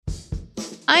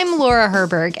I'm Laura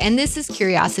Herberg, and this is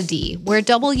Curiosity, where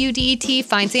WDET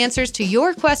finds answers to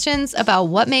your questions about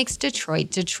what makes Detroit,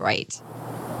 Detroit.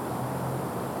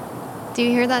 Do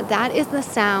you hear that? That is the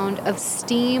sound of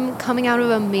steam coming out of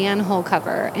a manhole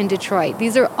cover in Detroit.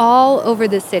 These are all over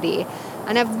the city.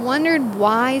 And I've wondered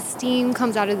why steam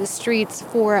comes out of the streets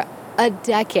for a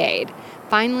decade.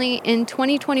 Finally, in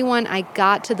 2021, I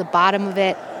got to the bottom of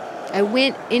it. I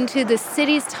went into the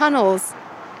city's tunnels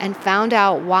and found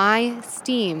out why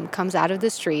steam comes out of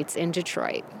the streets in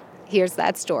Detroit. Here's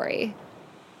that story.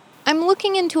 I'm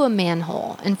looking into a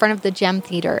manhole in front of the Gem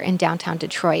Theater in downtown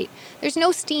Detroit. There's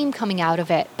no steam coming out of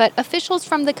it, but officials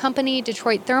from the company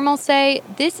Detroit Thermal say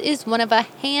this is one of a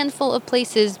handful of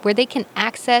places where they can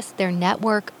access their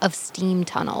network of steam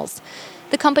tunnels.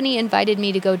 The company invited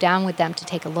me to go down with them to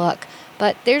take a look,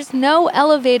 but there's no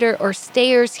elevator or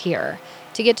stairs here.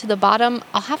 To get to the bottom,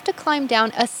 I'll have to climb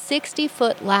down a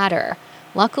 60-foot ladder.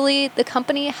 Luckily, the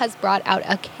company has brought out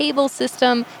a cable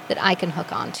system that I can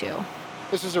hook onto.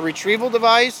 This is a retrieval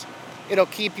device. It'll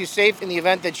keep you safe in the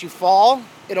event that you fall.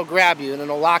 It'll grab you and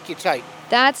it'll lock you tight.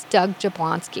 That's Doug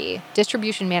Jablonski,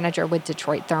 distribution manager with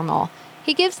Detroit Thermal.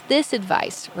 He gives this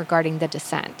advice regarding the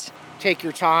descent. Take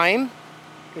your time.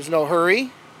 There's no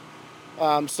hurry.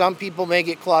 Some people may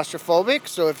get claustrophobic,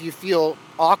 so if you feel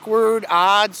awkward,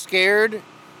 odd, scared,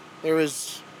 there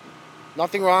is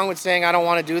nothing wrong with saying, I don't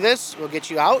want to do this. We'll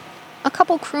get you out. A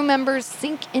couple crew members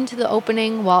sink into the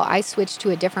opening while I switch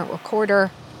to a different recorder,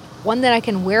 one that I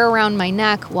can wear around my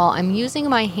neck while I'm using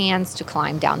my hands to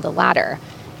climb down the ladder.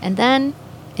 And then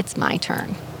it's my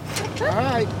turn. All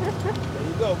right. There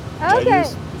you go. Okay.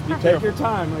 You take your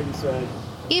time, like you said.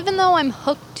 Even though I'm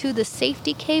hooked to the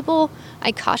safety cable,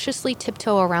 I cautiously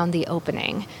tiptoe around the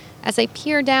opening. As I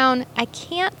peer down, I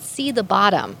can't see the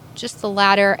bottom, just the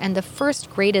ladder and the first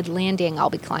graded landing I'll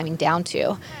be climbing down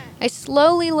to. I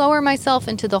slowly lower myself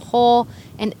into the hole,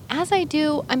 and as I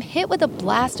do, I'm hit with a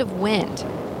blast of wind.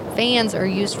 Fans are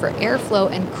used for airflow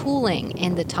and cooling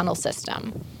in the tunnel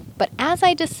system. But as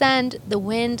I descend, the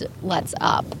wind lets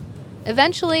up.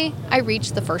 Eventually, I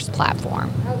reach the first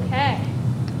platform. Okay.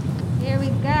 Here we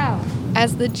go.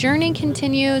 As the journey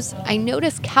continues, I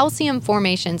notice calcium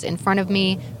formations in front of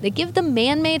me that give the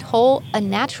man-made hole a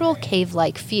natural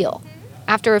cave-like feel.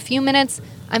 After a few minutes,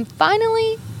 I'm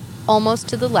finally almost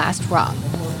to the last rung.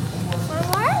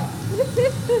 What?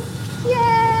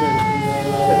 Yay!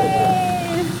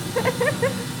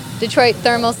 Detroit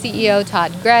Thermal CEO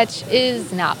Todd Gretsch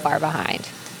is not far behind.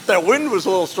 That wind was a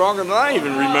little stronger than I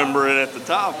even remember it at the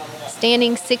top.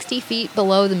 Standing 60 feet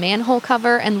below the manhole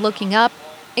cover and looking up,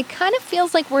 it kind of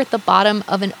feels like we're at the bottom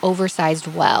of an oversized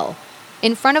well.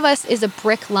 In front of us is a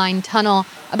brick-lined tunnel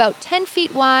about 10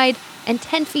 feet wide and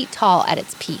 10 feet tall at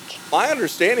its peak. My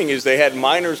understanding is they had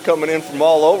miners coming in from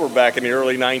all over back in the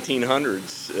early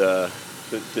 1900s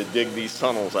to dig these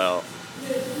tunnels out.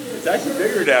 It's actually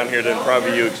bigger down here than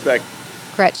probably you expect.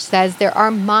 Gretsch says there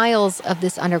are miles of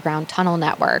this underground tunnel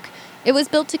network. It was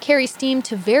built to carry steam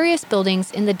to various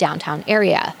buildings in the downtown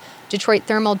area. Detroit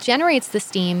Thermal generates the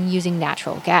steam using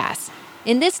natural gas.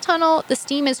 In this tunnel, the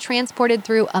steam is transported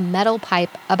through a metal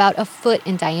pipe about a foot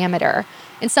in diameter.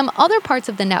 In some other parts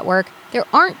of the network, there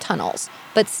aren't tunnels,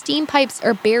 but steam pipes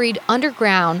are buried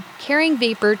underground, carrying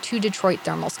vapor to Detroit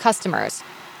Thermal's customers.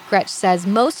 Gretsch says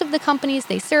most of the companies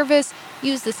they service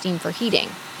use the steam for heating.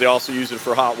 They also use it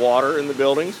for hot water in the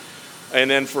buildings. And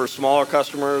then for smaller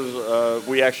customers,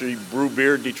 we actually brew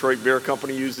beer. Detroit Beer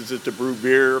Company uses it to brew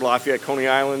beer. Lafayette Coney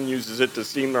Island uses it to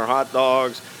steam their hot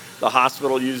dogs. The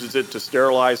hospital uses it to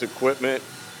sterilize equipment.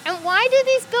 And why do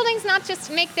these buildings not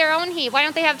just make their own heat? Why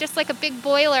don't they have just like a big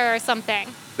boiler or something?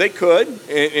 They could,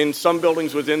 and some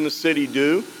buildings within the city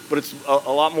do, but it's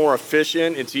a lot more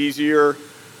efficient. It's easier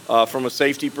from a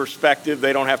safety perspective.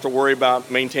 They don't have to worry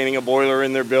about maintaining a boiler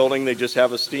in their building. They just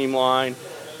have a steam line.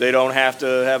 They don't have to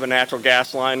have a natural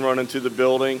gas line run into the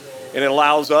building, and it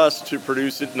allows us to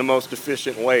produce it in the most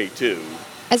efficient way, too.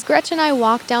 As Gretsch and I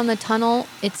walk down the tunnel,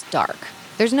 it's dark.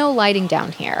 There's no lighting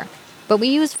down here, but we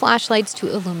use flashlights to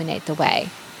illuminate the way.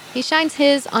 He shines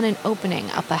his on an opening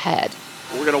up ahead.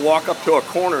 We're going to walk up to a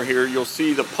corner here. You'll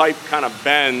see the pipe kind of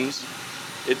bends.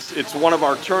 It's one of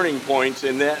our turning points,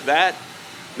 and that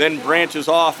then branches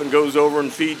off and goes over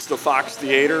and feeds the Fox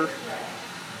Theater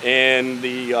and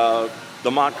the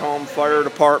Montcalm Fire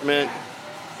Department.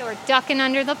 So we're ducking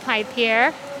under the pipe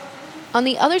here. On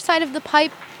the other side of the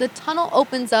pipe, the tunnel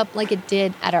opens up like it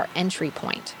did at our entry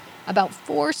point. About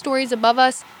 4 stories above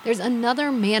us, there's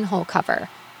another manhole cover.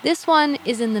 This one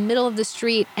is in the middle of the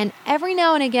street, and every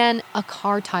now and again, a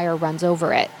car tire runs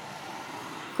over it.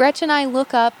 Gretsch and I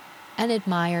look up and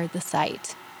admire the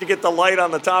sight. to get the light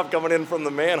on the top coming in from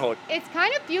the manhole. It's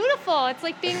kind of beautiful. It's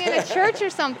like being in a church or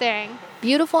something.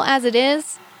 Beautiful as it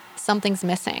is, something's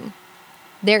missing.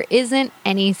 There isn't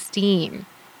any steam.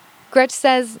 Gretch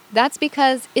says that's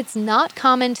because it's not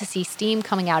common to see steam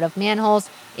coming out of manholes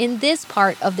in this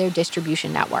part of their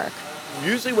distribution network.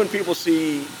 Usually when people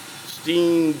see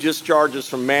steam discharges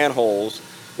from manholes,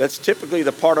 that's typically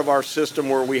the part of our system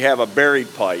where we have a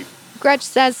buried pipe. Gretch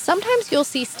says sometimes you'll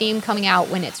see steam coming out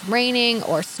when it's raining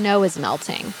or snow is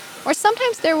melting. Or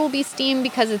sometimes there will be steam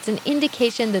because it's an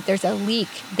indication that there's a leak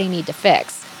they need to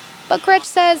fix. But Gretch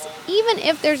says even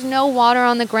if there's no water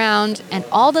on the ground and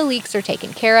all the leaks are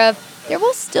taken care of, there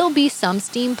will still be some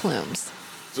steam plumes.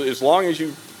 So as long as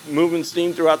you're moving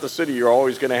steam throughout the city, you're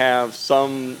always going to have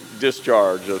some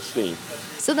discharge of steam.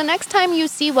 So the next time you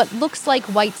see what looks like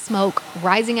white smoke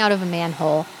rising out of a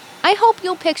manhole, I hope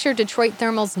you'll picture Detroit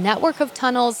Thermal's network of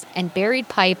tunnels and buried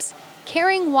pipes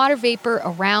carrying water vapor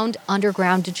around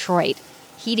underground Detroit,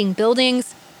 heating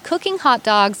buildings, cooking hot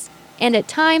dogs, and at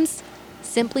times,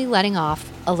 simply letting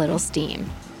off a little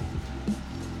steam.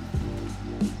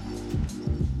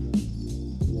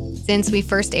 Since we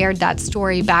first aired that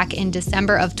story back in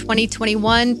December of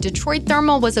 2021, Detroit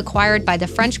Thermal was acquired by the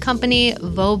French company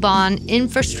Vauban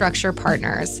Infrastructure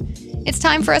Partners. It's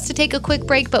time for us to take a quick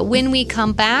break, but when we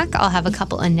come back, I'll have a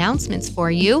couple announcements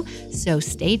for you, so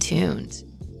stay tuned.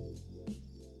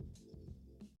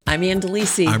 I'm Ann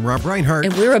Delisi. I'm Rob Reinhardt.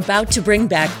 And we're about to bring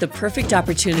back the perfect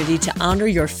opportunity to honor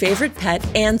your favorite pet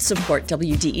and support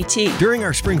WDET. During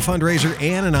our spring fundraiser,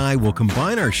 Ann and I will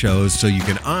combine our shows so you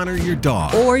can honor your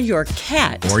dog. Or your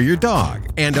cat. Or your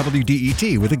dog. And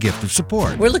WDET with a gift of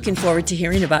support. We're looking forward to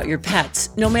hearing about your pets,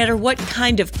 no matter what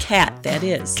kind of cat that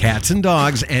is. Cats and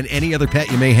dogs and any other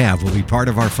pet you may have will be part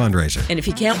of our fundraiser. And if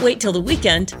you can't wait till the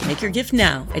weekend, make your gift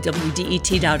now at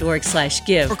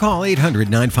WDET.org/give. Or call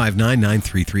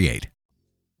 800-959-9338.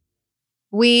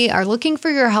 We are looking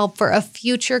for your help for a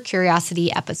future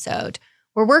Curiosity episode.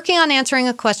 We're working on answering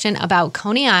a question about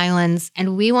Coney Islands,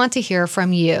 and we want to hear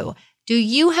from you. Do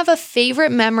you have a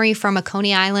favorite memory from a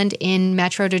Coney Island in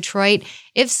Metro Detroit?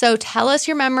 If so, tell us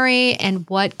your memory and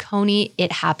what Coney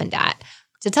it happened at.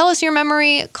 To tell us your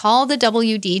memory, call the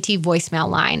WDET voicemail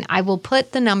line. I will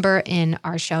put the number in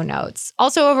our show notes.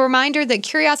 Also, a reminder that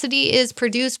Curiosity is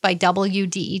produced by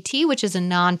WDET, which is a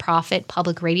nonprofit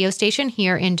public radio station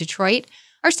here in Detroit.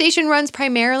 Our station runs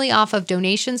primarily off of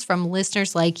donations from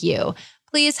listeners like you.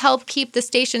 Please help keep the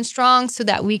station strong so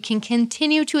that we can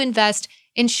continue to invest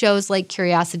in shows like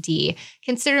Curiosity.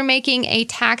 Consider making a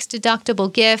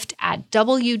tax-deductible gift at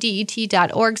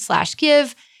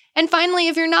WDET.org/give. And finally,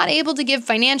 if you're not able to give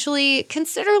financially,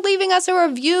 consider leaving us a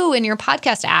review in your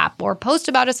podcast app or post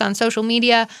about us on social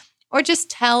media or just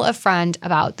tell a friend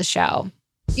about the show.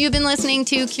 You've been listening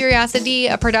to Curiosity,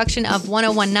 a production of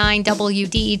 1019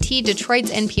 WDET, Detroit's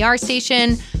NPR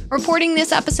station. Reporting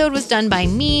this episode was done by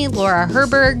me, Laura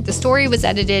Herberg. The story was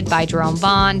edited by Jerome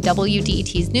Vaughn,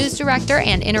 WDET's news director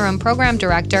and interim program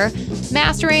director.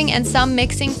 Mastering and some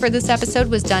mixing for this episode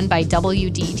was done by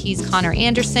WDET's Connor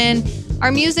Anderson.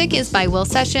 Our music is by Will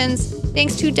Sessions.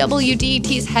 Thanks to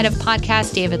WDET's head of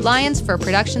podcast, David Lyons, for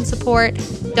production support.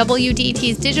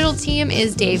 WDET's digital team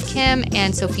is Dave Kim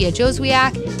and Sophia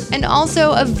Joswiak. And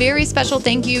also a very special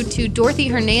thank you to Dorothy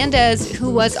Hernandez, who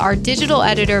was our digital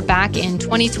editor back in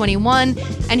 2021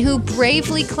 and who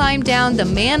bravely climbed down the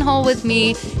manhole with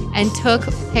me and took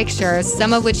pictures,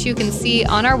 some of which you can see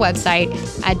on our website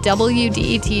at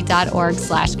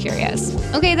WDET.org/curious.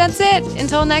 Okay, that's it.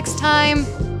 Until next time,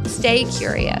 stay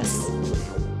curious.